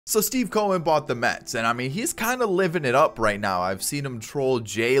So Steve Cohen bought the Mets, and I mean, he's kind of living it up right now. I've seen him troll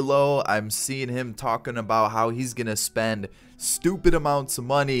J-Lo. I'm seeing him talking about how he's going to spend stupid amounts of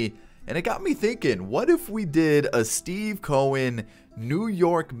money. And it got me thinking, what if we did a Steve Cohen New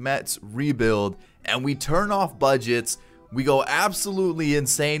York Mets rebuild and we turn off budgets, we go absolutely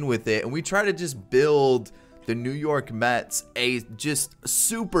insane with it, and we try to just build the New York Mets a just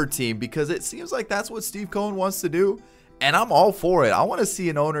super team, because it seems like that's what Steve Cohen wants to do. And I'm all for it. I want to see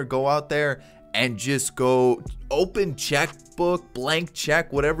an owner go out there and just go open checkbook, blank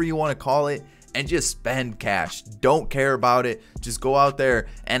check, whatever you want to call it, and just spend cash. Don't care about it. Just go out there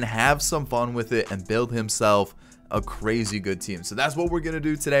and have some fun with it and build himself a crazy good team. So that's what we're going to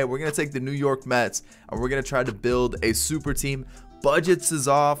do today. We're going to take the New York Mets and we're going to try to build a super team. Budgets is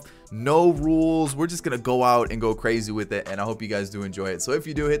off, no rules. We're just gonna go out and go crazy with it, and I hope you guys do enjoy it. So if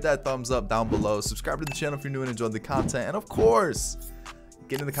you do, hit that thumbs up down below, subscribe to the channel if you're new and enjoyed the content, and of course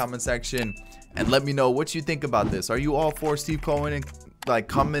get in the comment section and let me know what you think about this. Are you all for Steve Cohen and like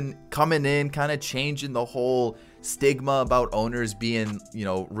coming in, kind of changing the whole stigma about owners being, you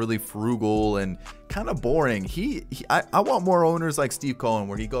know, really frugal and kind of boring? I want more owners like Steve Cohen,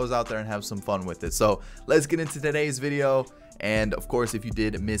 where he goes out there and have some fun with it. So let's get into today's video. And of course, if you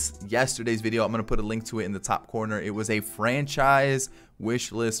did miss yesterday's video, I'm going to put a link to it in the top corner. It was a franchise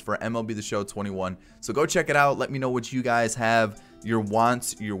wish list for MLB The Show 21. So go check it out. Let me know what you guys have, your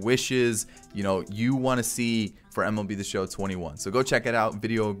wants, your wishes, you know, you want to see for MLB The Show 21. So go check it out.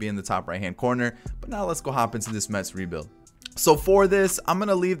 Video will be in the top right hand corner. But now let's go hop into this Mets rebuild. So for this, I'm going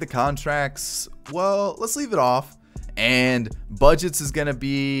to leave the contracts. Well, let's leave it off. And budgets is going to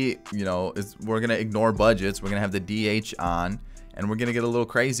be, you know, we're going to ignore budgets. We're going to have the DH on, and we're going to get a little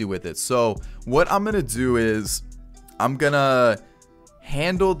crazy with it. So what I'm going to do is I'm going to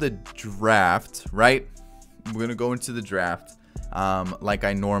handle the draft, right? We're going to go into the draft like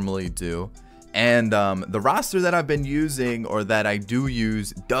I normally do. And the roster that I've been using, or that I do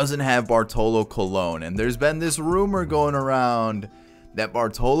use, doesn't have Bartolo Colon. And there's been this rumor going around that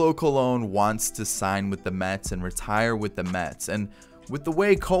Bartolo Colon wants to sign with the Mets and retire with the Mets. And with the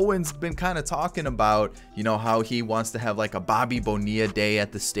way Cohen's been kind of talking about, you know, how he wants to have like a Bobby Bonilla day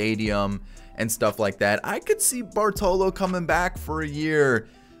at the stadium and stuff like that, I could see Bartolo coming back for a year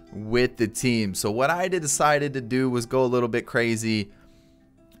with the team. So what I decided to do was go a little bit crazy,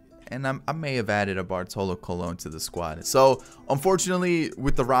 and I may have added a Bartolo Colon to the squad. So unfortunately,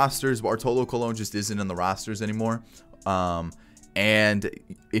 with the rosters, Bartolo Colon just isn't in the rosters anymore. And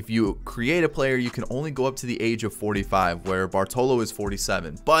if you create a player, you can only go up to the age of 45, where Bartolo is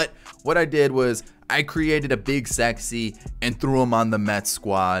 47. But what I did was I created a big sexy and threw him on the Mets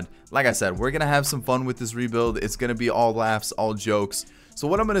squad. Like I said, we're going to have some fun with this rebuild. It's going to be all laughs, all jokes. So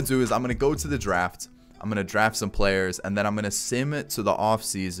what I'm going to do is I'm going to go to the draft. I'm going to draft some players, and then I'm going to sim it to the off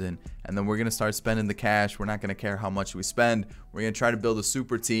season. And then we're going to start spending the cash. We're not going to care how much we spend. We're going to try to build a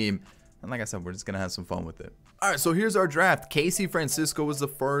super team. And like I said, we're just going to have some fun with it. All right, so here's our draft. Casey Francisco was the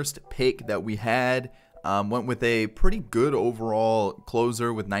first pick that we had. Went with a pretty good overall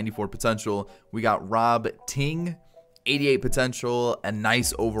closer with 94 potential. We got Rob Ting, 88 potential, and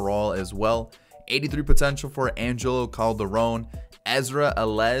nice overall as well. 83 potential for Angelo Calderon. Ezra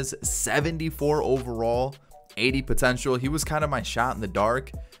Alez, 74 overall, 80 potential. He was kind of my shot in the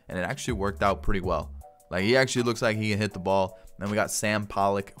dark, and it actually worked out pretty well. Like, he actually looks like he can hit the ball. Then we got Sam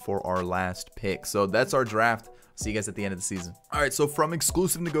Pollock for our last pick. So that's our draft. See you guys at the end of the season. All right, so from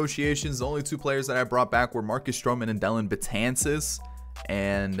exclusive negotiations, the only two players that I brought back were Marcus Stroman and Dylan Betances,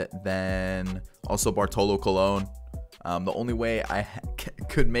 and then also Bartolo Colon. The only way I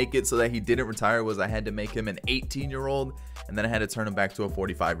could make it so that he didn't retire was I had to make him an 18-year-old, and then I had to turn him back to a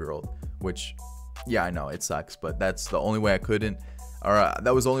 45-year-old, which, yeah, I know it sucks, but that's the only way I couldn't, or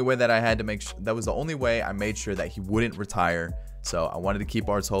that was the only way that I had to make, that was the only way I made sure that he wouldn't retire. So I wanted to keep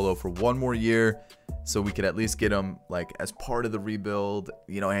Bartolo for one more year so we could at least get him like as part of the rebuild,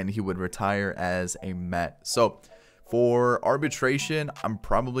 you know, and he would retire as a Met. So for arbitration, I'm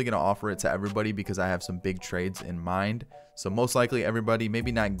probably going to offer it to everybody because I have some big trades in mind. So most likely everybody,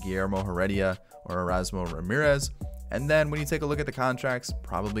 maybe not Guillermo Heredia or Erasmo Ramirez. And then when you take a look at the contracts,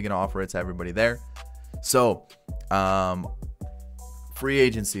 probably going to offer it to everybody there. So free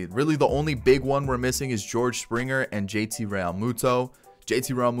agency, really the only big one we're missing is George Springer and JT Realmuto.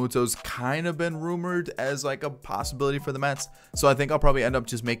 JT Realmuto's kind of been rumored as like a possibility for the Mets, so I think I'll probably end up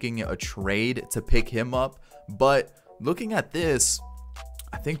just making a trade to pick him up. But looking at this,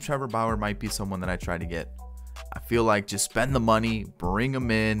 I think Trevor Bauer might be someone that I try to get. I feel like just spend the money, bring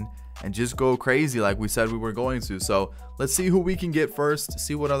him in, and just go crazy like we said we were going to. So let's see who we can get first,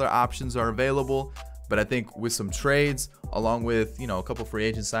 see what other options are available. But I think with some trades, along with, you know, a couple free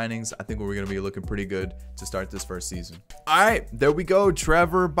agent signings, I think we're going to be looking pretty good to start this first season. All right, there we go.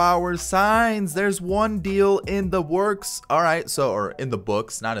 Trevor Bauer signs. There's one deal in the works. All right, so, or in the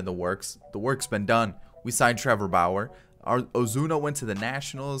books, not in the works. The work's been done. We signed Trevor Bauer. Our Ozuna went to the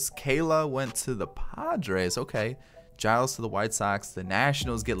Nationals. Kayla went to the Padres. Okay. Giles to the White Sox. The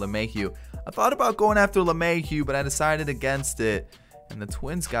Nationals get LeMahieu. I thought about going after LeMahieu, but I decided against it. And the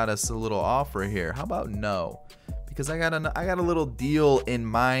Twins got us a little offer here. How about no? Because I got a little deal in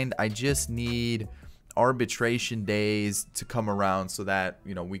mind. I just need arbitration days to come around so that,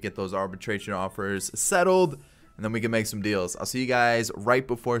 you know, we get those arbitration offers settled, and then we can make some deals. I'll see you guys right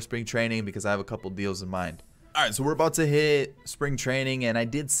before spring training because I have a couple deals in mind. All right, so we're about to hit spring training, and I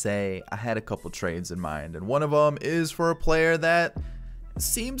did say I had a couple trades in mind, and one of them is for a player that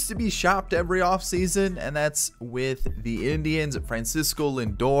seems to be shopped every offseason, and that's with the Indians, Francisco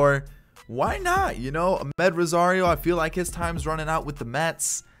Lindor. Why not? You know, Ahmed Rosario, I feel like his time's running out with the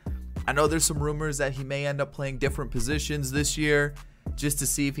Mets. I know there's some rumors that he may end up playing different positions this year just to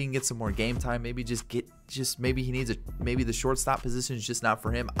see if he can get some more game time. Maybe maybe he needs maybe the shortstop position is just not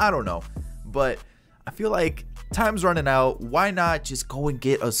for him. I don't know. But I feel like time's running out. Why not just go and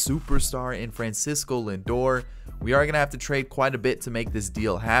get a superstar in Francisco Lindor? We are going to have to trade quite a bit to make this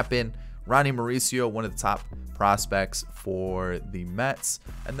deal happen. Ronnie Mauricio, one of the top prospects for the Mets.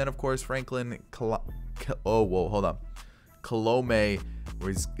 And then, of course, Franklin Colome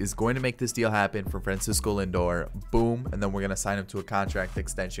is going to make this deal happen for Francisco Lindor. Boom. And then we're going to sign him to a contract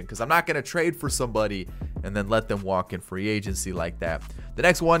extension because I'm not going to trade for somebody and then let them walk in free agency like that. The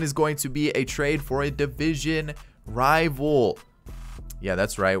next one is going to be a trade for a division rival. Yeah,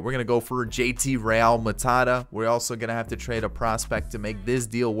 that's right. We're going to go for JT Realmuto. We're also going to have to trade a prospect to make this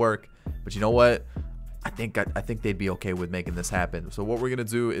deal work. But you know what? I think they'd be okay with making this happen. So what we're going to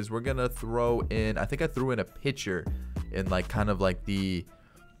do is we're going to throw in, I think I threw in a pitcher in like kind of like the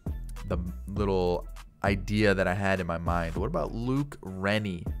little idea that I had in my mind. What about Luke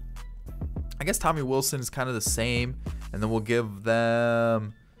Rennie? I guess Tommy Wilson is kind of the same. And then we'll give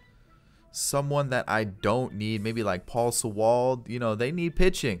them someone that I don't need, maybe like Paul Sewald. You know, they need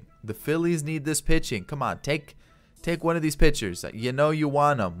pitching. The Phillies need this pitching. Come on, take one of these pitchers. You know you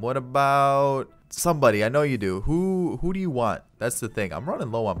want them. What about somebody? I know you do. Who do you want? That's the thing. I'm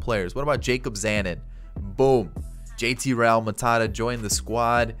running low on players. What about Jacob Zanin? Boom. JT Realmuto joined the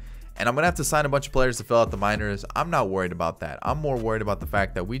squad. And I'm going to have to sign a bunch of players to fill out the minors. I'm not worried about that. I'm more worried about the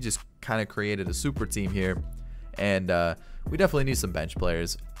fact that we just kind of created a super team here. And we definitely need some bench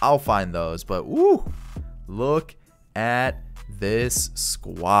players. I'll find those. But, woo, look at this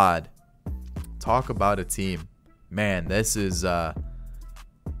squad. Talk about a team. Man, this is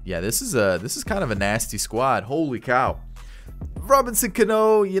this is kind of a nasty squad. Holy cow. Robinson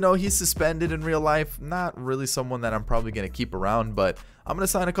Cano, you know, he's suspended in real life. Not really someone that I'm probably going to keep around, but I'm going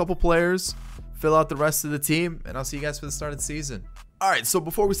to sign a couple players, fill out the rest of the team, and I'll see you guys for the start of the season. All right, so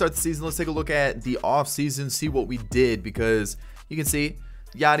before we start the season, let's take a look at the offseason, see what we did, because you can see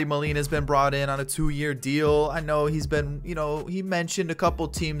Yadi Molina has been brought in on a 2-year deal. I know he's been, you know, he mentioned a couple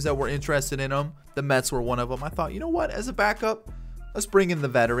teams that were interested in him. The Mets were one of them. I thought, you know what, as a backup, let's bring in the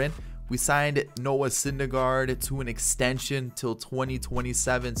veteran. We signed Noah Syndergaard to an extension till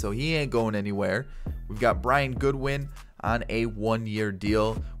 2027, so he ain't going anywhere. We've got Brian Goodwin on a 1-year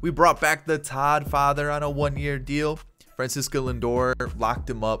deal. We brought back the Todd father on a 1-year deal. Francisco Lindor locked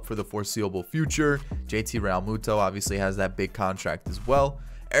him up for the foreseeable future. JT Realmuto obviously has that big contract as well.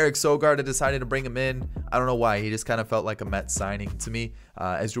 Eric Sogard, I decided to bring him in. I don't know why. He just kind of felt like a Mets signing to me.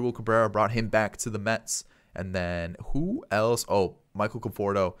 Asdrubal Cabrera brought him back to the Mets. And then who else? Oh, Michael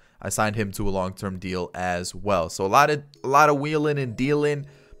Conforto. I signed him to a long-term deal as well. So a lot of wheeling and dealing.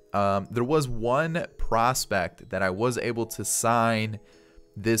 There was one prospect that I was able to sign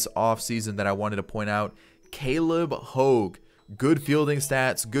this offseason that I wanted to point out. Caleb Hogue. Good fielding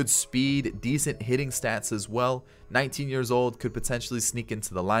stats, good speed, decent hitting stats as well. 19 years old, could potentially sneak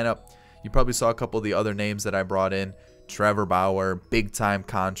into the lineup. You probably saw a couple of the other names that I brought in. Trevor Bauer, big time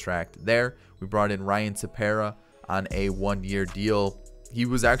contract there. We brought in Ryan Tepera on a 1-year deal. He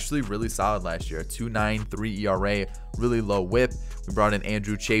was actually really solid last year. 2.93 ERA, really low whip. We brought in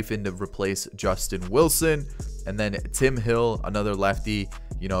Andrew Chafin to replace Justin Wilson. And then Tim Hill, another lefty,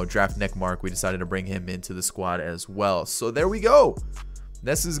 you know, draft neck mark. We decided to bring him into the squad as well. So there we go.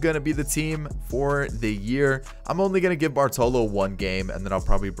 This is going to be the team for the year. I'm only going to give Bartolo 1 game, and then I'll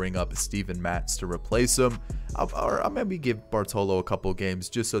probably bring up Steven Matz to replace him. I'll maybe give Bartolo a couple games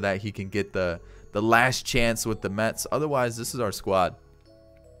just so that he can get the last chance with the Mets. Otherwise, this is our squad.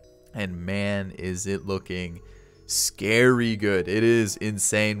 And man, is it looking scary good. It is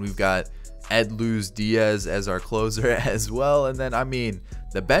insane. We've got Luz Diaz as our closer as well. And then, I mean,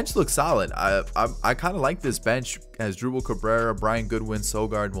 the bench looks solid. I kind of like this bench. As Drupal Cabrera, Brian Goodwin,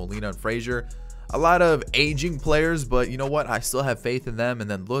 Sogard, Molina, and Frazier. A lot of aging players, but you know what? I still have faith in them. And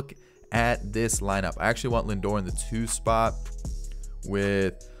then look at this lineup. I actually want Lindor in the 2 spot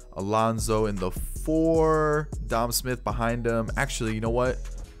with Alonso in the 4, Dom Smith behind him. Actually, you know what?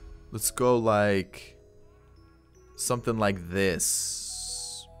 Let's go like something like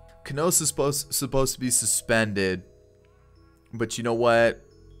this. Cano's supposed to be suspended, but you know what?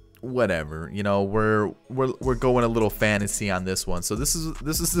 Whatever. You know, we're going a little fantasy on this one. So this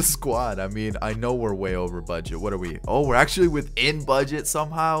is the squad. I mean, I know we're way over budget. What are we? Oh, we're actually within budget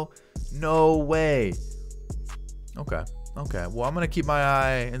somehow. No way. Okay. Well, I'm gonna keep my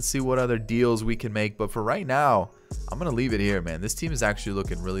eye and see what other deals we can make. But for right now, I'm gonna leave it here, man. This team is actually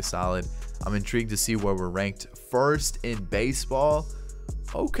looking really solid. I'm intrigued to see where we're ranked. First in baseball.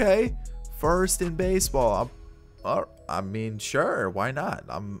 Okay, first in baseball. I mean, sure, why not?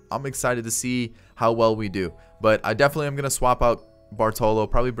 I'm excited to see how well we do. But I definitely am gonna swap out Bartolo.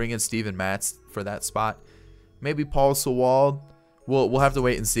 Probably bring in Steven Matz for that spot. Maybe Paul Sewald. We'll have to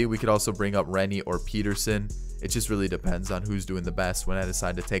wait and see. We could also bring up Rennie or Peterson. It just really depends on who's doing the best when I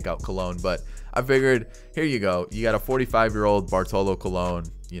decide to take out Colon. But I figured, here you go. You got a 45-year-old Bartolo Colon.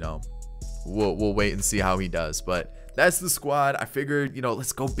 You know, we'll wait and see how he does. But that's the squad. I figured, you know,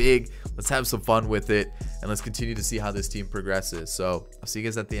 let's go big. Let's have some fun with it. And let's continue to see how this team progresses. So I'll see you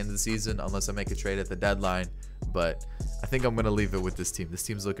guys at the end of the season, unless I make a trade at the deadline. But I think I'm going to leave it with this team. This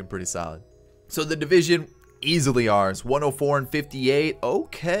team's looking pretty solid. So the division, easily ours. 104 and 58.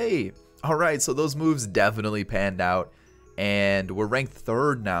 Okay. All right. So those moves definitely panned out. And we're ranked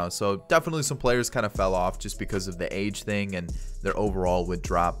 3rd now. So definitely some players kind of fell off just because of the age thing and their overall would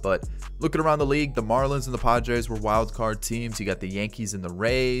drop. But looking around the league, the Marlins and the Padres were wild card teams. You got the Yankees and the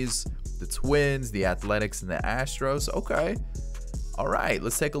Rays, the Twins, the Athletics and the Astros. Okay. All right.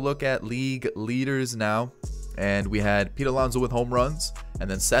 Let's take a look at league leaders now. And we had Pete Alonso with home runs. And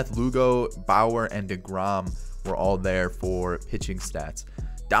then Seth Lugo, Bauer, and DeGrom were all there for pitching stats.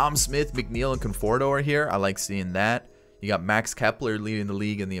 Dom Smith, McNeil, and Conforto are here. I like seeing that. You got Max Kepler leading the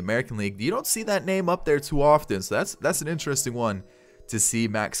league in the American League. You don't see that name up there too often, so that's an interesting one to see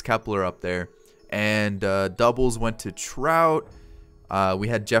Max Kepler up there. And doubles went to Trout. We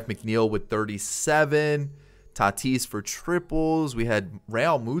had Jeff McNeil with 37. Tatis for triples. We had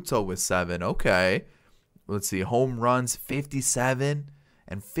Real Muto with 7. Okay. Let's see. Home runs, 57.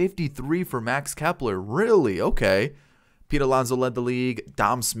 And 53 for Max Kepler. Really? Okay. Pete Alonso led the league.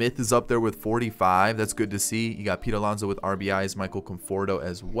 Dom Smith is up there with 45. That's good to see. You got Pete Alonso with RBIs, Michael Conforto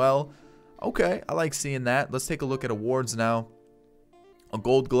as well. Okay, I like seeing that. Let's take a look at awards now. A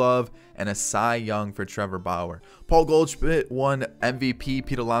Gold Glove and a Cy Young for Trevor Bauer. Paul Goldschmidt won MVP.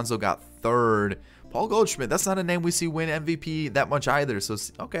 Pete Alonso got 3rd. Paul Goldschmidt, that's not a name we see win MVP that much either. So,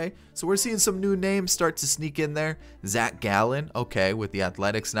 okay. So we're seeing some new names start to sneak in there. Zach Gallen, okay, with the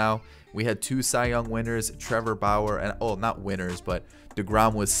Athletics now. We had 2 Cy Young winners, Trevor Bauer, and not winners, but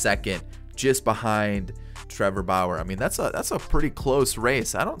DeGrom was 2nd, just behind Trevor Bauer. I mean, that's a pretty close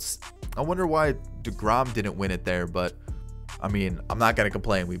race. I wonder why DeGrom didn't win it there, but I mean, I'm not gonna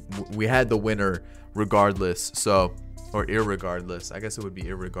complain. We had the winner regardless. So, or irregardless. I guess it would be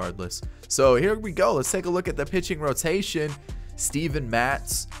irregardless. So here we go. Let's take a look at the pitching rotation. Steven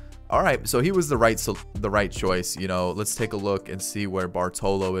Matz. All right, so he was the right choice. You know, let's take a look and see where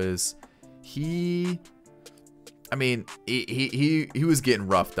Bartolo is. He was getting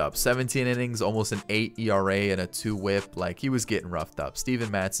roughed up. 17 innings, almost an 8 ERA and a 2 whip. Like, he was getting roughed up.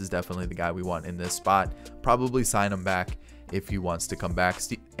 Steven Matz is definitely the guy we want in this spot. Probably sign him back if he wants to come back.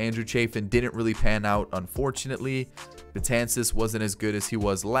 Andrew Chafin didn't really pan out, unfortunately. Betances wasn't as good as he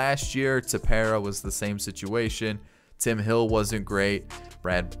was last year. Tepera was the same situation. Tim Hill wasn't great.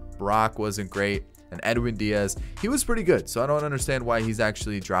 Brad Brock wasn't great. And Edwin Diaz, he was pretty good. So I don't understand why he's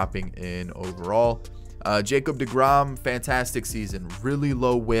actually dropping in overall. Jacob deGrom, fantastic season. Really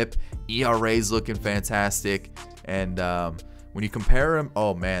low whip. ERA's looking fantastic. And when you compare him,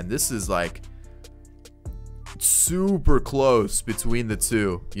 oh man, this is like super close between the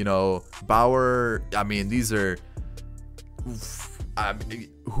two. You know, Bauer, I mean, these are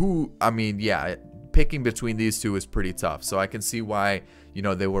yeah, picking between these two is pretty tough. So I can see why, you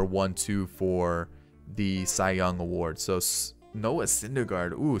know, they were 1-2 for the Cy Young award. So Noah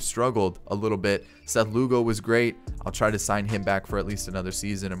Syndergaard, struggled a little bit. Seth Lugo was great. I'll try to sign him back for at least another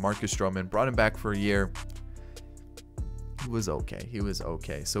season. And Marcus Stroman, brought him back for a year. He was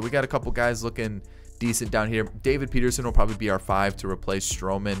okay. So we got a couple guys looking decent down here. David Peterson will probably be our 5 to replace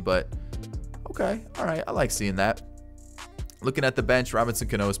Stroman, but okay, all right, I like seeing that. Looking at the bench, Robinson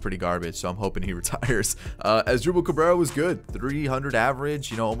Cano is pretty garbage, so I'm hoping he retires. Asdrubal Cabrera was good. 300 average,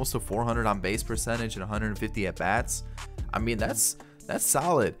 you know, almost a 400 on base percentage and 150 at bats. I mean, that's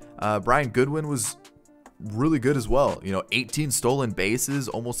solid. Brian Goodwin was really good as well. You know, 18 stolen bases,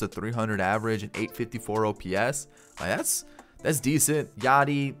 almost a 300 average and 854 OPS. Like, that's decent.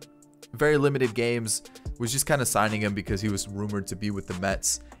 Yachty, very limited games. Was just kind of signing him because he was rumored to be with the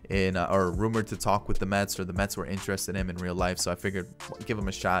Mets or rumored to talk with the Mets, or the Mets were interested in him in real life. So I figured give him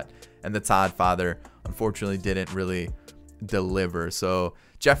a shot. And the Todd father unfortunately didn't really deliver. So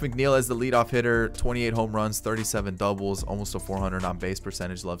Jeff McNeil as the leadoff hitter, 28 home runs, 37 doubles, almost a 400 on base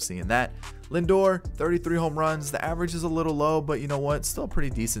percentage. Love seeing that. Lindor, 33 home runs. The average is a little low, but you know what? Still a pretty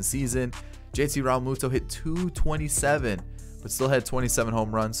decent season. JT Realmuto hit 227, but still had 27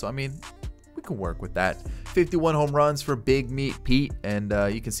 home runs. So I mean, we can work with that. 51 home runs for Big Meat Pete, and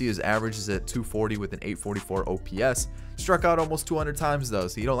you can see his average is at 240 with an 844 OPS. Struck out almost 200 times though,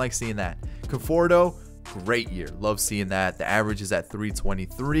 so you don't like seeing that. Conforto, great year. Love seeing that. The average is at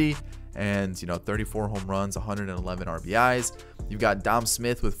 323, and you know, 34 home runs, 111 RBIs. You've got Dom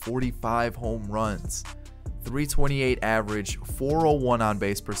Smith with 45 home runs, 328 average, 401 on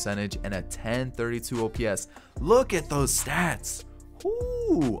base percentage, and a 1032 OPS. Look at those stats.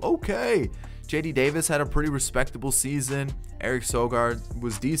 Ooh, okay. JD Davis had a pretty respectable season. Eric Sogard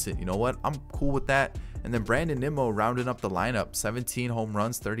was decent. You know what? I'm cool with that. And then Brandon Nimmo rounding up the lineup. 17 home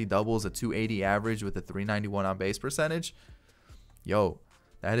runs, 30 doubles, a 280 average with a 391 on base percentage. Yo,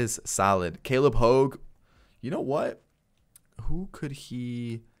 that is solid. Caleb Hogue, you know what? Who could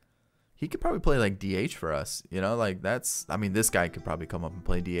he could probably play like DH for us. You know, like I mean, this guy could probably come up and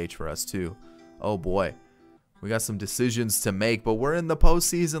play DH for us too. Oh boy. We got some decisions to make, but we're in the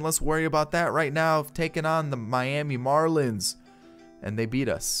postseason. Let's worry about that right now. Taking on the Miami Marlins, and they beat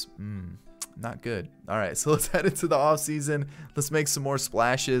us. Not good. All right, so let's head into the offseason. Let's make some more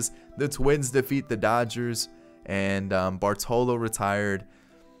splashes. The Twins defeat the Dodgers, and Bartolo retired.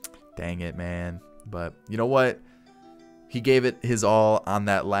 Dang it, man. But you know what? He gave it his all on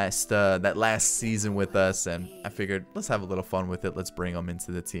that last season with us, and I figured let's have a little fun with it. Let's bring him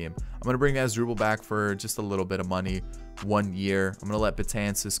into the team. I'm gonna bring Asdrubal back for just a little bit of money, 1 year. I'm gonna let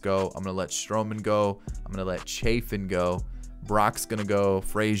Betances go. I'm gonna let Stroman go. I'm gonna let Chafin go. Brock's gonna go.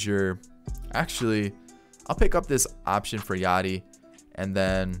 Frazier. Actually, I'll pick up this option for Yachty, and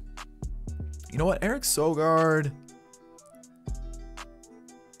then you know what? Eric Sogard.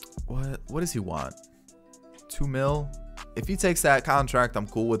 What does he want? 2 mil. If he takes that contract, I'm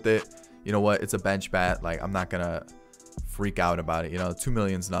cool with it. You know what? It's a bench bat. Like, I'm not going to freak out about it. You know, 2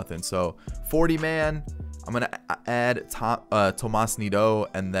 million's nothing. So 40 man, I'm going to add Tomas Nido,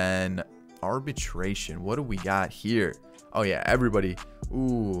 and then arbitration. What do we got here? Oh yeah, everybody.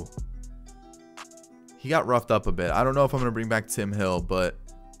 Ooh. He got roughed up a bit. I don't know if I'm going to bring back Tim Hill, but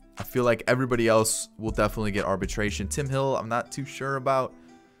I feel like everybody else will definitely get arbitration. Tim Hill, I'm not too sure about.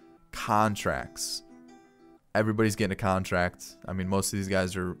 Contracts. Everybody's getting a contract. I mean, most of these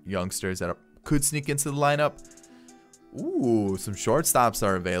guys are youngsters that could sneak into the lineup. Ooh, some shortstops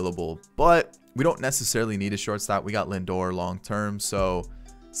are available, but we don't necessarily need a shortstop. We got Lindor long term. So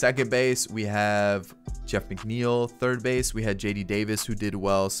second base, we have Jeff McNeil. Third base, we had JD Davis, who did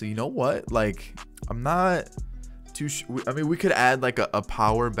well. So you know what? Like, I'm not too sure. I mean, we could add like a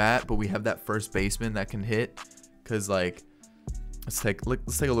power bat, but we have that first baseman that can hit. Because like, let's take a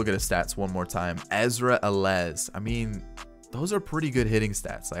look at his stats one more time. Ezra Alez. I mean, those are pretty good hitting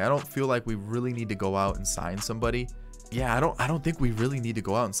stats. Like, I don't feel like we really need to go out and sign somebody. Yeah, I don't think we really need to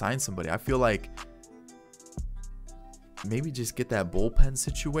go out and sign somebody. I feel like maybe just get that bullpen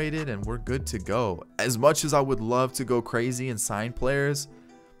situated and we're good to go. As much as I would love to go crazy and sign players,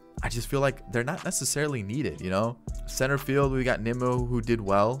 I just feel like they're not necessarily needed, you know? Center field, we got Nimmo, who did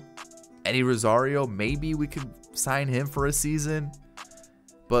well. Eddie Rosario, maybe we could sign him for a season,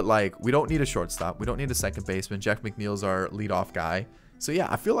 but like, we don't need a shortstop, we don't need a second baseman. Jeff McNeil's our leadoff guy. So yeah,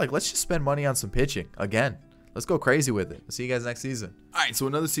 I feel like let's just spend money on some pitching again. Let's go crazy with it. I'll see you guys next season. All right, so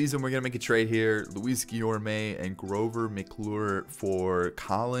another season, we're gonna make a trade here. Luis Guillorme and Grover McClure for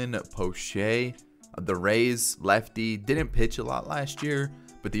Colin Poche. The Rays lefty didn't pitch a lot last year,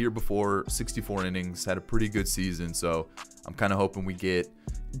 but the year before, 64 innings, had a pretty good season. So I'm kind of hoping we get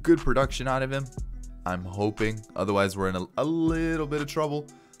good production out of him. I'm hoping. Otherwise, we're in a little bit of trouble.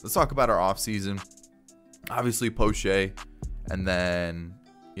 Let's talk about our offseason. Obviously, Poche, and then,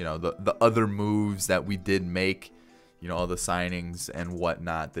 you know, the other moves that we did make, you know, all the signings and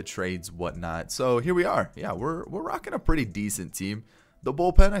whatnot, the trades, whatnot. So here we are. Yeah, we're rocking a pretty decent team. The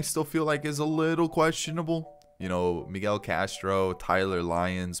bullpen, I still feel like, is a little questionable. You know, Miguel Castro, Tyler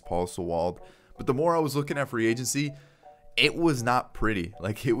Lyons, Paul Sewald. But the more I was looking at free agency, it was not pretty.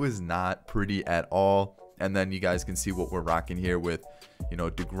 Like, it was not pretty at all. And then you guys can see what we're rocking here with, you know,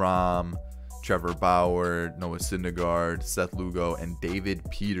 DeGrom, Trevor Bauer, Noah Syndergaard, Seth Lugo, and David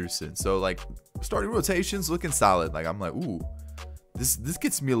Peterson. So, like, starting rotations looking solid. Like, I'm like, ooh, this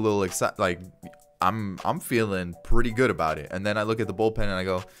gets me a little excited. Like, I'm feeling pretty good about it. And then I look at the bullpen and I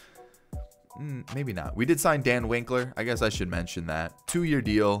go, maybe not. We did sign Dan Winkler. I guess I should mention that. 2-year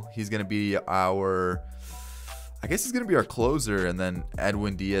deal. He's going to be our, I guess he's going to be our closer. And then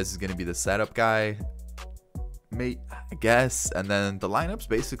Edwin Diaz is going to be the setup guy, I guess. And then the lineup's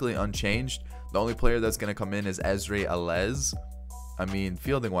basically unchanged. The only player that's going to come in is Ezra Alez. I mean,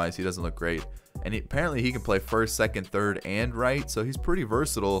 fielding wise, he doesn't look great. And apparently he can play first, second, third, and right. So he's pretty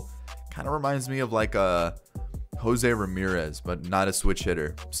versatile. Kind of reminds me of like a Jose Ramirez, but not a switch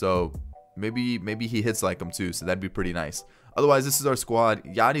hitter. So maybe he hits like him too. So that'd be pretty nice. Otherwise, this is our squad.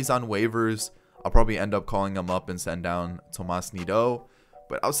 Yadi's on waivers. I'll probably end up calling him up and send down Tomas Nido.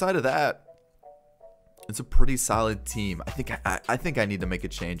 But outside of that, it's a pretty solid team. I think I need to make a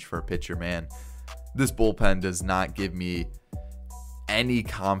change for a pitcher, man. This bullpen does not give me any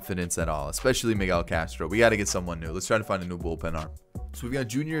confidence at all, especially Miguel Castro. We got to get someone new. Let's try to find a new bullpen arm. So we've got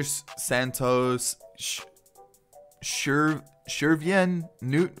Junior Santos, Shervian,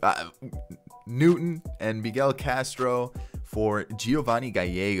 Newton, and Miguel Castro for Giovanni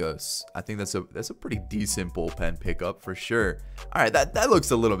Gallegos. I think that's a pretty decent bullpen pickup for sure. All right, that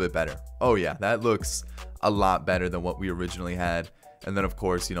looks a little bit better. Oh yeah, that looks a lot better than what we originally had. And then of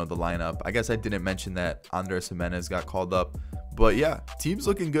course, you know, the lineup. I guess I didn't mention that Andres Jimenez got called up, but yeah, team's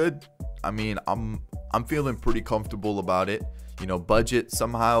looking good. I mean, I'm feeling pretty comfortable about it. You know, budget,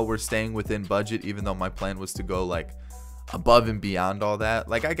 somehow we're staying within budget, even though my plan was to go like above and beyond all that.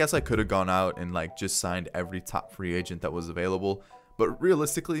 Like, I guess I could have gone out and like just signed every top free agent that was available, but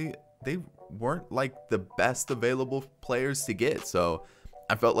realistically they weren't like the best available players to get. So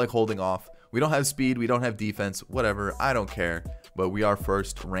I felt like holding off. We don't have speed, we don't have defense, whatever, I don't care, but we are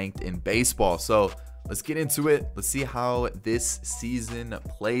first ranked in baseball. So let's get into it. Let's see how this season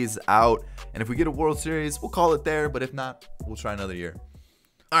plays out, and if we get a World Series, we'll call it there, but if not, we'll try another year.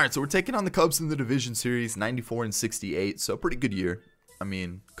 All right, so we're taking on the Cubs in the division series, 94-68, so pretty good year. I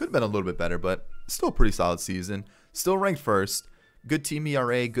mean, could have been a little bit better, but still a pretty solid season. Still ranked first. Good team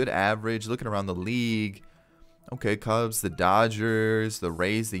ERA, good average. Looking around the league, okay, Cubs, the Dodgers, the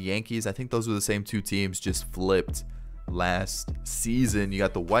Rays, the Yankees. I think those were the same two teams, just flipped last season. You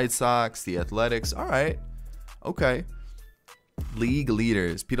got the White Sox, the Athletics. All right, okay. League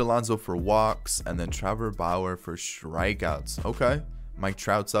leaders, Pete Alonso for walks, and then Trevor Bauer for strikeouts. Okay. Mike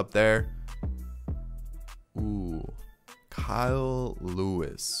Trout's up there. Ooh, Kyle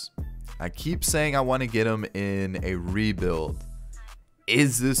Lewis. I keep saying I want to get him in a rebuild.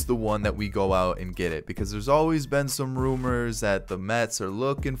 Is this the one that we go out and get it? Because there's always been some rumors that the Mets are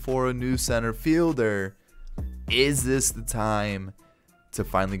looking for a new center fielder. Is this the time to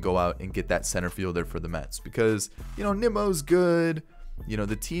finally go out and get that center fielder for the Mets? Because, you know, Nimmo's good. You know,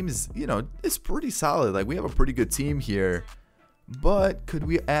 the team is, you know, it's pretty solid. Like, we have a pretty good team here. But could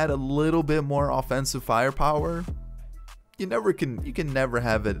we add a little bit more offensive firepower? You can never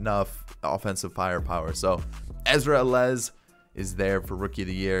have enough offensive firepower. So Ezra Alez is there for Rookie of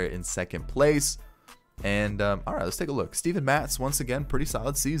the Year in second place. And all right, let's take a look. Steven Matz, once again, pretty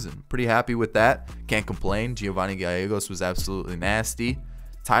solid season. Pretty happy with that. Can't complain. Giovanni Gallegos was absolutely nasty.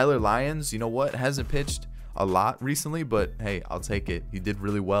 Tyler Lyons, you know what, hasn't pitched a lot recently, but hey, I'll take it. He did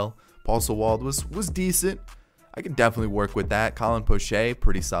really well. Paul Sewald was decent. I can definitely work with that. Colin Poche,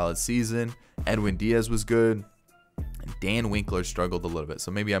 pretty solid season. Edwin Diaz was good. And Dan Winkler struggled a little bit,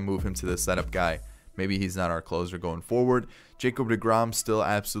 so maybe I move him to the setup guy. Maybe he's not our closer going forward. Jacob deGrom, still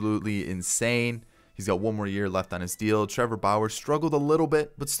absolutely insane. He's got one more year left on his deal. Trevor Bauer struggled a little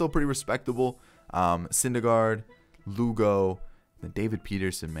bit, but still pretty respectable. Syndergaard, Lugo, and David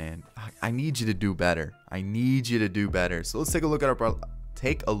Peterson, man. I need you to do better. I need you to do better. So let's take a look at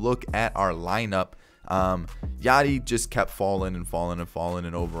our lineup. Yadi just kept falling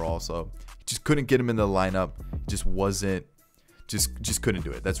and overall, so just couldn't get him in the lineup. Just couldn't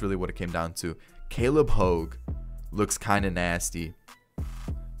do it. That's really what it came down to. Caleb Hogue looks kind of nasty.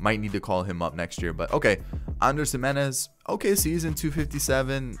 Might need to call him up next year, but okay. Andres Jimenez, okay season,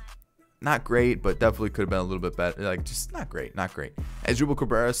 257. Not great, but definitely could have been a little bit better. Like, just not great. Asdrubal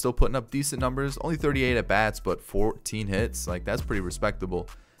Cabrera still putting up decent numbers. Only 38 at bats, but 14 hits. Like, that's pretty respectable.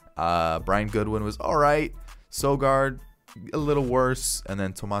 Brian Goodwin was all right. Sogard, a little worse. And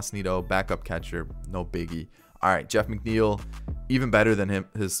then Tomas Nido, backup catcher, no biggie. All right, Jeff McNeil, even better than him.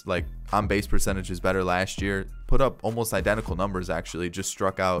 His like on base percentage is better last year. Put up almost identical numbers actually. Just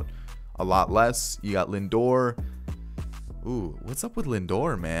struck out a lot less. You got Lindor. Ooh, what's up with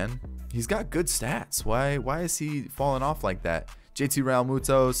Lindor, man? He's got good stats. Why is he falling off like that? JT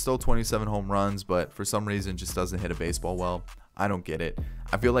Realmuto, still 27 home runs, but for some reason just doesn't hit a baseball well. I don't get it.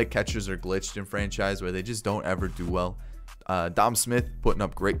 I feel like catchers are glitched in franchise where they just don't ever do well. Dom Smith putting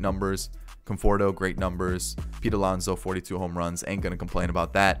up great numbers. Conforto, great numbers. Pete Alonso, 42 home runs. Ain't going to complain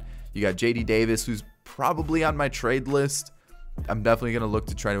about that. You got JD Davis, who's probably on my trade list. I'm definitely going to look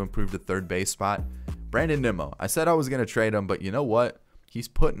to try to improve the third base spot. Brandon Nimmo. I said I was going to trade him, but you know what? He's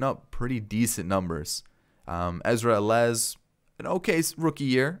putting up pretty decent numbers. Ezra Elez, an okay rookie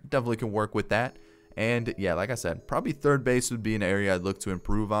year. Definitely can work with that. And yeah, like I said, probably third base would be an area I'd look to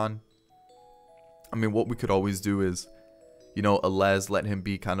improve on. I mean, what we could always do is, you know, Elez, let him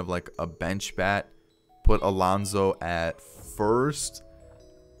be kind of like a bench bat. Put Alonso at first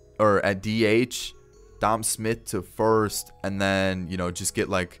or at DH. Dom Smith to first. And then, you know, just get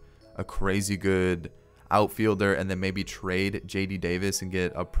like a crazy good outfielder. And then maybe trade JD Davis and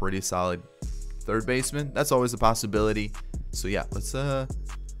get a pretty solid third baseman. That's always a possibility. So yeah, let's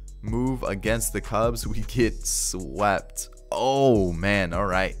move against the Cubs. We get swept. Oh man, all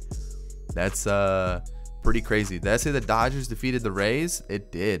right. That's pretty crazy. Did I say the Dodgers defeated the Rays?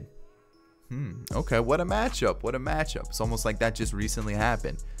 It did. Okay, what a matchup. What a matchup. It's almost like that just recently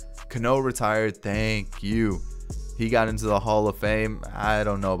happened. Cano retired. Thank you. He got into the Hall of Fame. I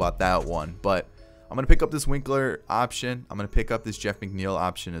don't know about that one, but I'm going to pick up this Winkler option. I'm going to pick up this Jeff McNeil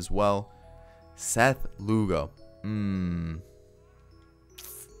option as well. Seth Lugo. I'm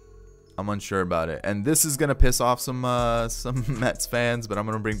unsure about it. And this is going to piss off some Mets fans, but I'm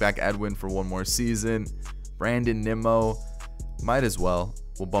going to bring back Edwin for one more season. Brandon Nimmo. Might as well.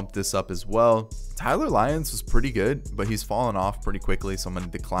 We'll bump this up as well. Tyler Lyons was pretty good, but he's fallen off pretty quickly, so I'm going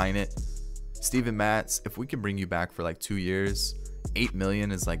to decline it. Steven Matz, if we can bring you back for like 2 years, $8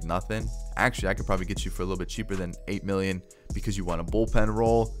 million is like nothing. Actually, I could probably get you for a little bit cheaper than $8 million because you want a bullpen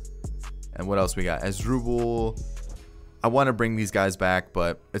role. And what else we got? Asdrubal. I want to bring these guys back,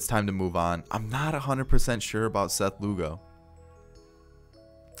 but it's time to move on. I'm not 100% sure about Seth Lugo.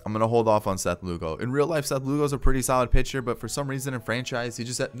 I'm going to hold off on Seth Lugo. In real life, Seth Lugo's a pretty solid pitcher, but for some reason in franchise, he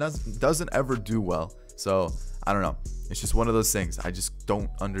just doesn't ever do well. So, I don't know. It's just one of those things. I just don't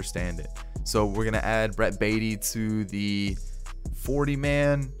understand it. So, we're going to add Brett Beatty to the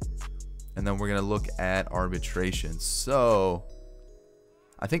 40-man, and then we're going to look at arbitration. So,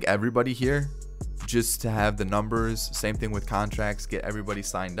 I think everybody here, just to have the numbers, same thing with contracts, get everybody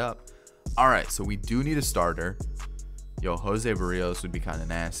signed up. All right, so we do need a starter. Yo, Jose Barrios would be kind of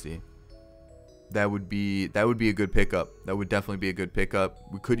nasty. That would be a good pickup. That would definitely be a good pickup.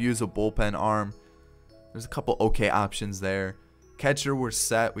 We could use a bullpen arm. There's a couple okay options there. Catcher, we're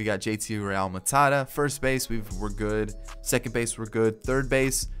set. We got JT Realmuto. First base, we're good. Second base, we're good. Third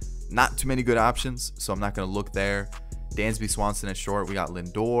base, not too many good options, so I'm not going to look there. Dansby Swanson at short. We got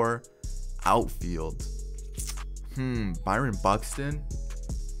Lindor. Outfield. Byron Buxton.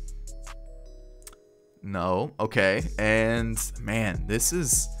 No. Okay. And man, this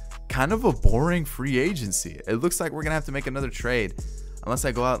is kind of a boring free agency. It looks like we're gonna have to make another trade unless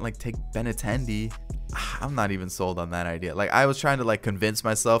I go out and like take Benintendi. I'm not even sold on that idea. Like, I was trying to like convince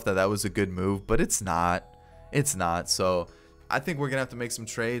myself that was a good move, but it's not. It's not. So I think we're gonna have to make some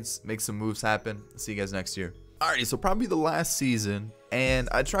trades, make some moves happen. See you guys next year. Alrighty, so probably the last season, and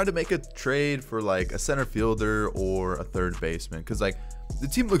I tried to make a trade for like a center fielder or a third baseman, because like the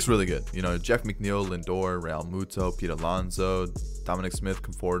team looks really good. You know, Jeff McNeil, Lindor, Realmuto, Pete Alonso, Dominic Smith,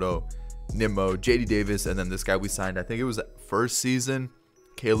 Conforto, Nimmo, JD Davis, and then this guy we signed, I think it was first season,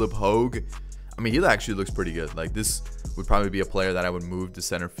 Caleb Hogue. I mean, he actually looks pretty good. Like, this would probably be a player that I would move to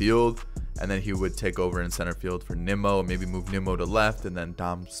center field, and then he would take over in center field for Nimmo, maybe move Nimmo to left, and then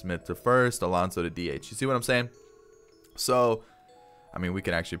Dom Smith to first, Alonso to DH. You see what I'm saying? So, I mean, we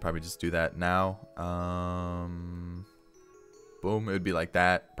could actually probably just do that now. Boom, it would be like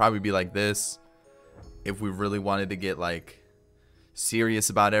that. Probably be like this if we really wanted to get like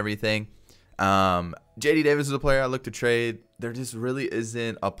serious about everything. JD Davis is a player I look to trade. There just really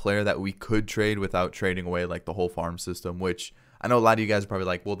isn't a player that we could trade without trading away like the whole farm system, which I know a lot of you guys are probably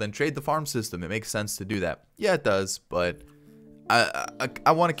like, well, then trade the farm system. It makes sense to do that. Yeah, it does, but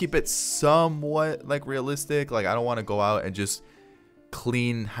I want to keep it somewhat like realistic. Like, I don't want to go out and just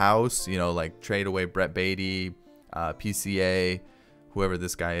clean house, you know, like trade away Brett Beatty, PCA, whoever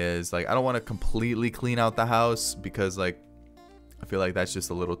this guy is. Like, I don't want to completely clean out the house because like I feel like that's just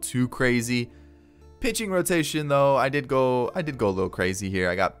a little too crazy. Pitching rotation though, I did go a little crazy here.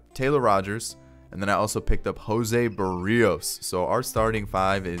 I got Taylor Rogers, and then I also picked up Jose Barrios. So our starting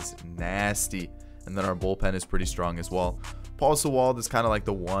five is nasty, and then our bullpen is pretty strong as well. Paul Sewald is kind of like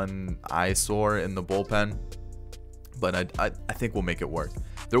the one eyesore in the bullpen, but I think we'll make it work.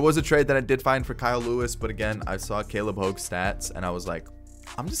 There was a trade that I did find for Kyle Lewis, but again, I saw Caleb Hoag's stats and I was like,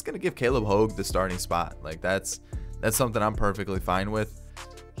 I'm just gonna give Caleb Hoag the starting spot. Like that's something I'm perfectly fine with.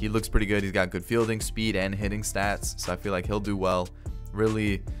 He looks pretty good. He's got good fielding, speed, and hitting stats, so I feel like he'll do well.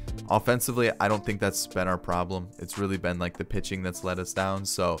 Really, offensively, I don't think that's been our problem. It's really been like the pitching that's let us down.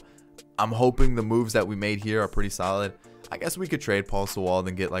 So I'm hoping the moves that we made here are pretty solid. I guess we could trade Paul Sewald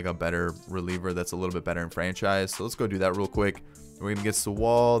and get like a better reliever that's a little bit better in franchise. So let's go do that real quick. We're gonna get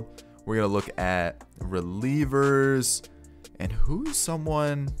Sewald. We're gonna look at relievers and who's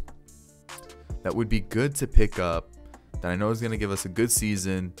someone that would be good to pick up that I know is gonna give us a good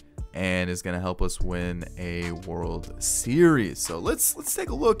season and is going to help us win a World Series. So let's take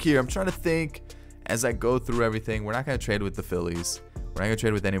a look here. I'm trying to think as I go through everything. We're not going to trade with the Phillies. We're not going to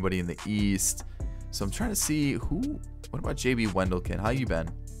trade with anybody in the East. So I'm trying to see what about JB Wendelken? How you been?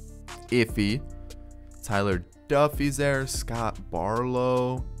 Iffy. Tyler Duffy's there. Scott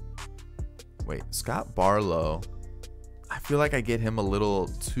Barlow. Wait, Scott Barlow. I feel like I get him a little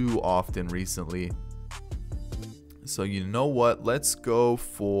too often recently. So you know what? Let's go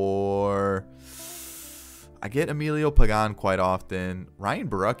for... I get Emilio Pagan quite often. Ryan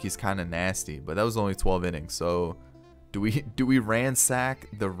Barucki's kind of nasty, but that was only 12 innings. So do we ransack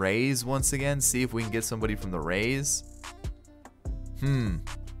the Rays once again? See if we can get somebody from the Rays? I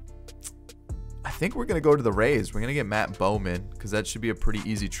think we're going to go to the Rays. We're going to get Matt Bowman because that should be a pretty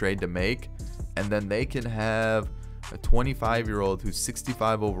easy trade to make. And then they can have a 25-year-old who's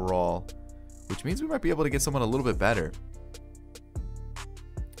 65 overall, which means we might be able to get someone a little bit better.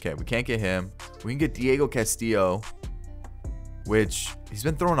 Okay, we can't get him. We can get Diego Castillo, which he's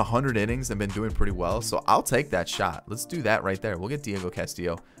been throwing 100 innings and been doing pretty well. So I'll take that shot. Let's do that right there. We'll get Diego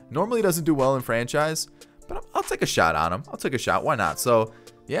Castillo. Normally doesn't do well in franchise, but I'll take a shot on him. I'll take a shot. Why not? So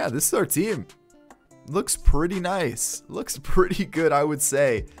yeah, this is our team. Looks pretty nice. Looks pretty good, I would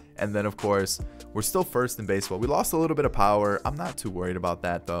say. And then, of course, we're still first in baseball. We lost a little bit of power. I'm not too worried about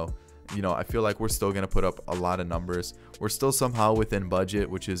that, though. You know, I feel like we're still going to put up a lot of numbers. We're still somehow within budget,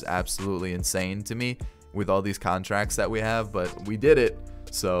 which is absolutely insane to me with all these contracts that we have, but we did it.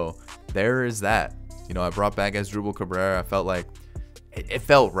 So there is that. You know, I brought back Asdrubal Cabrera. I felt like it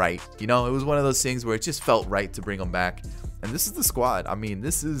felt right. You know, it was one of those things where it just felt right to bring him back. And this is the squad. I mean,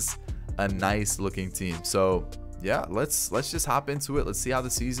 this is a nice looking team. So yeah, let's just hop into it. Let's see how the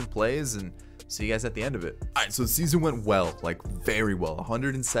season plays and see you guys at the end of it. All right, so the season went well, like very well.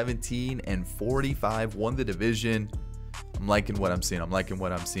 117 and 45, won the division. I'm liking what I'm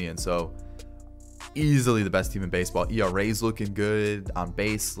seeing. So easily the best team in baseball. ERA's looking good. On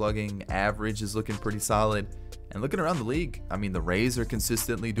base slugging average is looking pretty solid. And looking around the league, I mean, the Rays are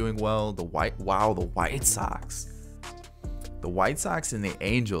consistently doing well. The White Sox. The White Sox and the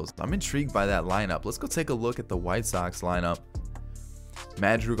Angels. I'm intrigued by that lineup. Let's go take a look at the White Sox lineup.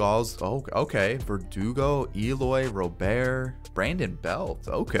 Madrigal's, oh, okay. Verdugo, Eloy, Robert, Brandon Belt,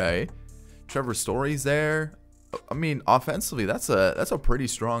 okay. Trevor Story's there. I mean, offensively, that's a pretty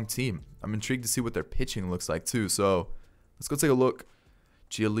strong team. I'm intrigued to see what their pitching looks like too. So let's go take a look.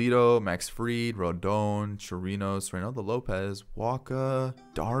 Giolito, Max Fried, Rodon, Chirinos, Reynaldo Lopez, Walker,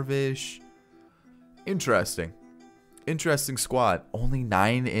 Darvish. Interesting squad. Only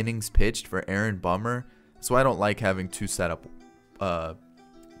 9 innings pitched for Aaron Bummer. That's why I don't like having two setup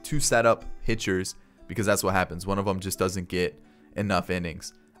pitchers, because that's what happens. One of them just doesn't get enough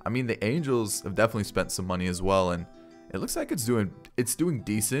innings. I mean, the Angels have definitely spent some money as well, and it looks like it's doing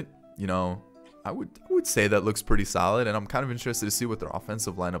decent. You know, I would say that looks pretty solid, and I'm kind of interested to see what their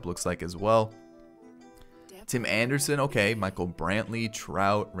offensive lineup looks like as well. Tim Anderson, okay. Michael Brantley,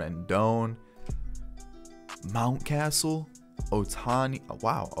 Trout, Rendon, Mountcastle, Otani.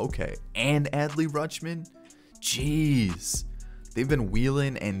 Wow, okay. And Adley Rutschman. Jeez. They've been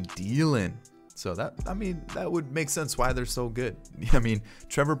wheeling and dealing. So that would make sense why they're so good. I mean,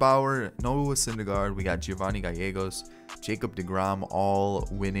 Trevor Bauer, Noah Syndergaard, we got Giovanni Gallegos, Jacob deGrom, all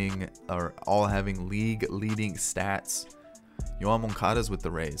winning or all having league leading stats. Yohan Moncada's with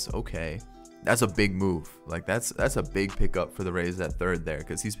the Rays. Okay. That's a big move. Like that's a big pickup for the Rays at third there,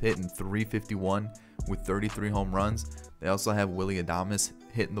 because he's hitting 351 with 33 home runs. They also have Willy Adames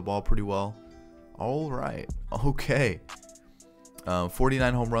hitting the ball pretty well. All right. Okay.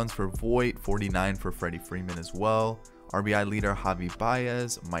 49 home runs for Voit, 49 for Freddie Freeman as well. RBI leader Javi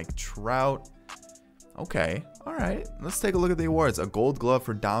Baez, Mike Trout. Okay, all right. Let's take a look at the awards. A Gold Glove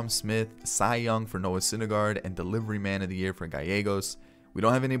for Dom Smith, Cy Young for Noah Syndergaard, and Delivery Man of the Year for Gallegos. We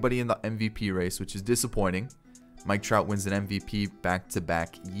don't have anybody in the MVP race, which is disappointing. Mike Trout wins an MVP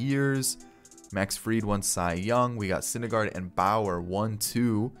back-to-back years. Max Fried won Cy Young. We got Syndergaard and Bauer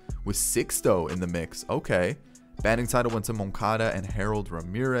 1-2 with Sixto in the mix. Okay. Batting title went to Moncada and Harold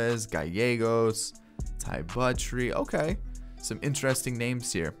Ramirez. Gallegos, Ty Buttrey. Okay, some interesting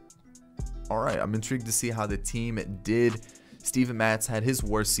names here. All right, I'm intrigued to see how the team did. Steven Matz had his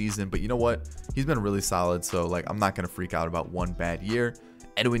worst season, but you know what? He's been really solid, so like I'm not gonna freak out about one bad year.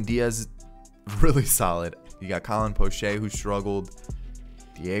 Edwin Diaz, really solid. You got Colin Poche, who struggled.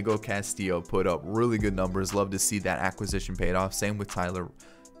 Diego Castillo put up really good numbers. Love to see that acquisition paid off. Same with Taylor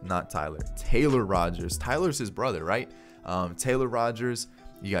Rogers. Tyler's his brother, right? Taylor Rogers.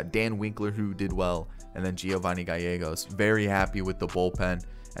 You got Dan Winkler, who did well, and then Giovanni Gallegos. Very happy with the bullpen.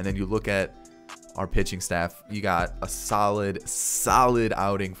 And then you look at our pitching staff. You got a solid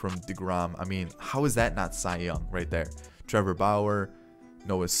outing from DeGrom. I mean, how is that not Cy Young right there? Trevor Bauer,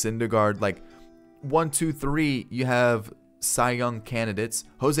 Noah Syndergaard. Like 1, 2, 3, you have Cy Young candidates.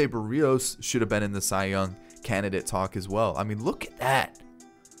 Jose Barrios should have been in the Cy Young candidate talk as well. I mean, look at that.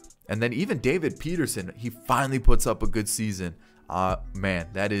 And then even David Peterson, he finally puts up a good season. Man,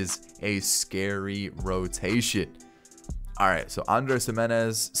 that is a scary rotation. All right, so Andres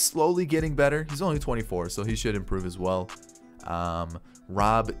Jimenez slowly getting better. He's only 24, so he should improve as well.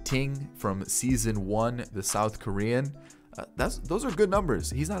 Rob Ting from season 1, the South Korean. Those are good numbers.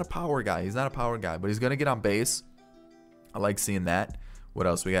 He's not a power guy. But he's gonna get on base. I like seeing that. What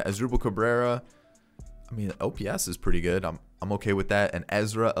else we got? Asdrubal Cabrera. I mean, OPS is pretty good. I'm okay with that. And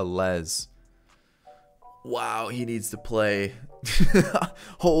Ezra Alez. Wow, he needs to play.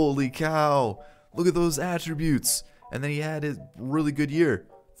 Holy cow! Look at those attributes. And then he had a really good year.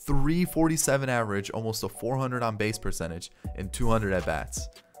 347 average, almost a 400 on base percentage, and 200 at bats.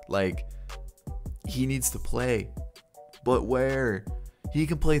 Like, he needs to play. But where? He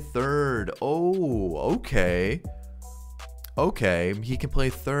can play third. Oh, okay. Okay, he can play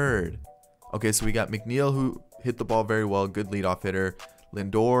third. Okay, so we got McNeil, who hit the ball very well. Good leadoff hitter.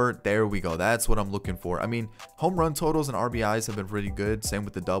 Lindor, there we go. That's what I'm looking for. I mean, home run totals and RBIs have been pretty good. Same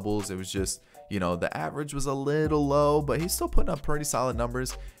with the doubles. It was just, you know, the average was a little low, but he's still putting up pretty solid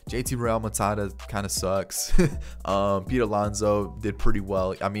numbers. JT Realmuto kind of sucks. Pete Alonso did pretty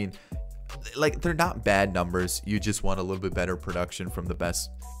well. I mean, like, they're not bad numbers. You just want a little bit better production from the best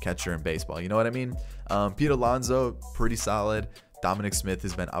catcher in baseball. You know what I mean? Pete Alonso, pretty solid. Dominic Smith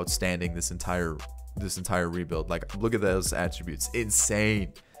has been outstanding this entire rebuild. Like, look at those attributes.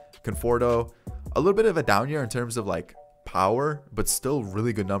 Insane. Conforto, a little bit of a down year in terms of like power, but still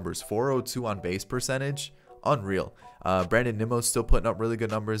really good numbers. 402 on base percentage. Unreal. Brandon Nimmo's still putting up really good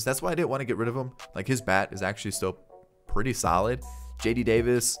numbers. That's why I didn't want to get rid of him. Like, his bat is actually still pretty solid. JD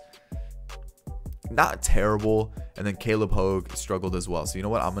Davis, not terrible. And then Caleb Hogue struggled as well. So you know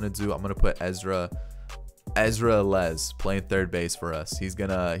what I'm gonna do? I'm gonna put Ezra Les playing third base for us. He's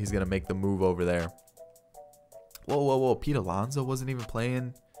gonna make the move over there. Whoa. Pete Alonso wasn't even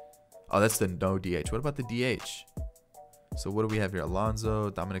playing. Oh, that's the no DH. What about the DH? So what do we have here? Alonso,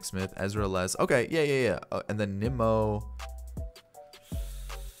 Dominic Smith, Ezra Les. Okay, yeah. And then Nimmo.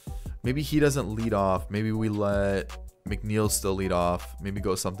 Maybe he doesn't lead off. Maybe we let McNeil still lead off. Maybe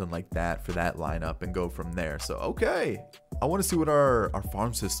go something like that for that lineup and go from there. So, okay. I want to see what our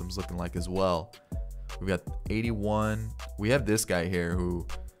farm system's looking like as well. We've got 81. We have this guy here who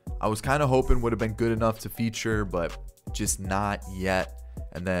I was kind of hoping would have been good enough to feature, but just not yet.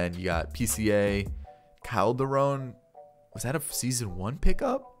 And then you got PCA, Calderon. Was that a season 1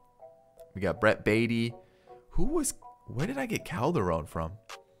 pickup? We got Brett Beatty. Where did I get Calderon from?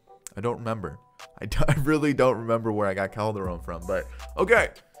 I don't remember. I really don't remember where I got Calderon from, but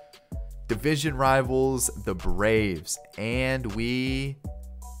okay. Division rivals, the Braves. And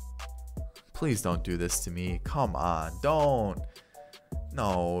please don't do this to me. Come on. Don't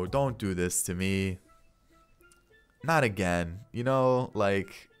do this to me. Not again. You know,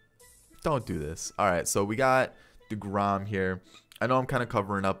 like, don't do this. All right, so we got DeGrom here. I know I'm kind of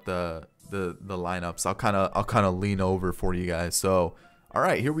covering up the lineups. I'll kind of lean over for you guys. So, all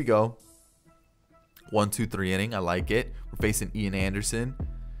right, here we go. 1, 2, 3 inning. I like it. We're facing Ian Anderson.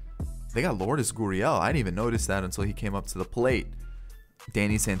 They got Lourdes Gurriel. I didn't even notice that until he came up to the plate.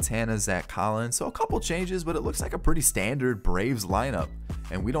 Danny Santana, Zach Collins. So a couple changes, but it looks like a pretty standard Braves lineup.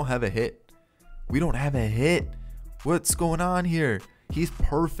 And we don't have a hit. What's going on here? He's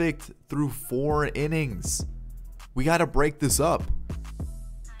perfect through 4 innings. We got to break this up.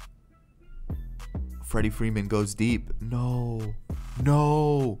 Freddie Freeman goes deep. No.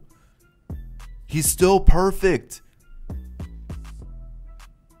 He's still perfect.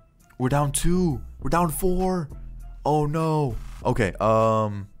 We're down 2. We're down 4. Oh no. Okay.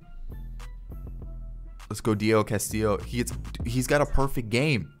 Let's go Diego Castillo. He's got a perfect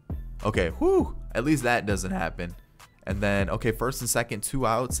game. Okay. Whew. At least that doesn't happen. And then, okay, first and second, 2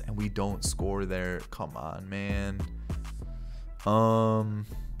 outs, and we don't score there. Come on, man. I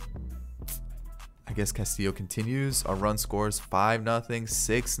guess Castillo continues. Our run scores 5-0,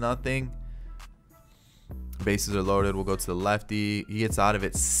 6-0. Bases are loaded. We'll go to the lefty. He gets out of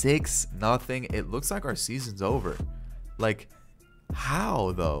it. 6-0. It looks like our season's over. Like,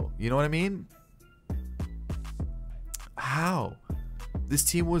 how though? You know what I mean? How? This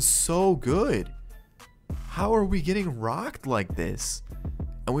team was so good. How are we getting rocked like this?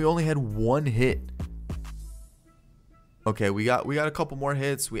 And we only had 1 hit. Okay, we got a couple more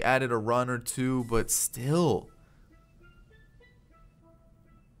hits. We added a run or 2, but still.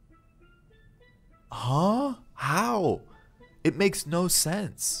 Huh? How? It makes no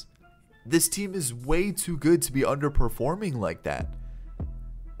sense. This team is way too good to be underperforming like that.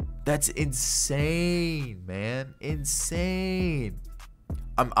 That's insane, man. Insane.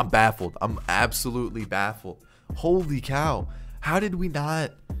 I'm baffled. I'm absolutely baffled. Holy cow. How did we not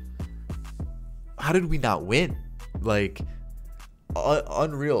win? Like,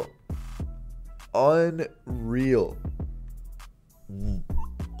 unreal. Unreal.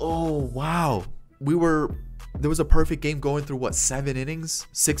 Oh, wow. There was a perfect game going through, what, 7 innings?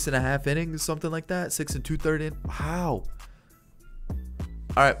 6.5 innings? Something like that? 6 2/3 in. Wow.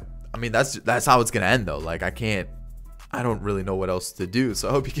 All right. I mean, that's how it's going to end, though. Like, I don't really know what else to do. So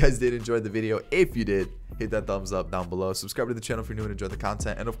I hope you guys did enjoy the video. If you did, hit that thumbs up down below. Subscribe to the channel if you're new and enjoy the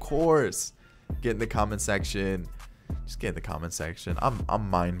content. And of course, get in the comment section. Just get in the comment section. I'm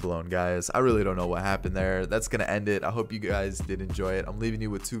mind blown, guys. I really don't know what happened there. That's gonna end it. I hope you guys did enjoy it. I'm leaving you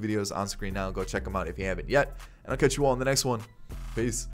with 2 videos on screen now. Go check them out if you haven't yet. And I'll catch you all in the next one. Peace.